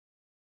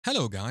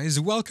Hello guys,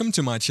 welcome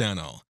to my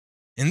channel.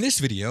 In this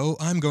video,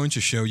 I'm going to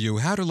show you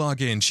how to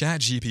log in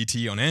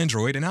ChatGPT on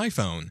Android and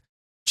iPhone.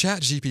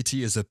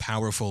 ChatGPT is a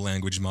powerful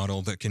language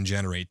model that can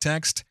generate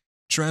text,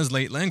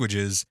 translate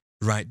languages,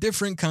 write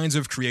different kinds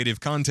of creative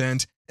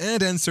content,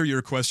 and answer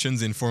your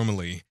questions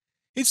informally.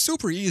 It's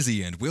super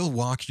easy and we'll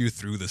walk you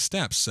through the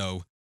steps,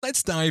 so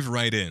let's dive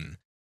right in.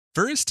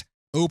 First,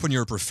 open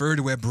your preferred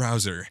web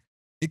browser.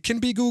 It can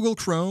be Google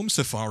Chrome,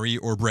 Safari,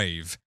 or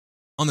Brave.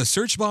 On the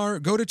search bar,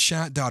 go to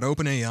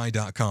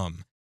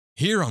chat.openai.com.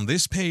 Here on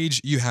this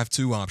page, you have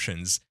two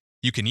options.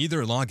 You can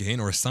either log in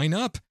or sign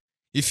up.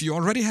 If you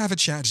already have a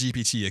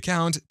ChatGPT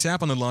account,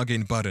 tap on the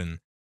login button.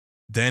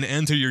 Then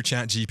enter your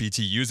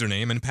ChatGPT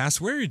username and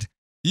password.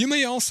 You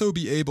may also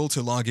be able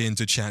to log in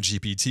to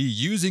ChatGPT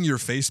using your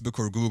Facebook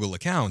or Google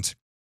account.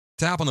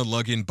 Tap on the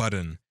login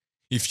button.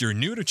 If you're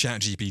new to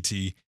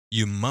ChatGPT,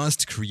 you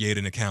must create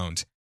an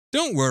account.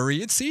 Don't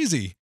worry, it's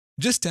easy.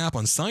 Just tap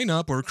on sign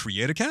up or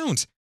create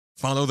account.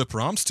 Follow the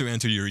prompts to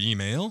enter your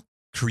email,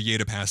 create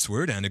a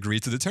password, and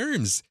agree to the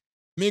terms.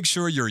 Make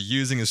sure you're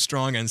using a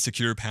strong and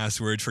secure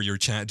password for your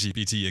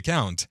ChatGPT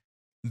account.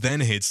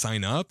 Then hit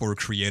sign up or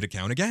create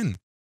account again.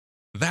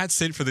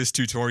 That's it for this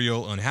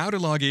tutorial on how to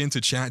log in to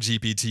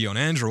ChatGPT on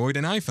Android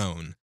and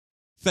iPhone.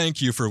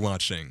 Thank you for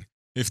watching.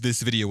 If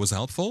this video was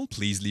helpful,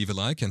 please leave a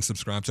like and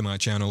subscribe to my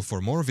channel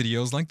for more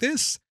videos like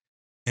this.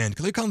 And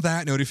click on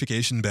that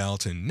notification bell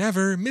to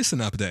never miss an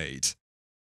update.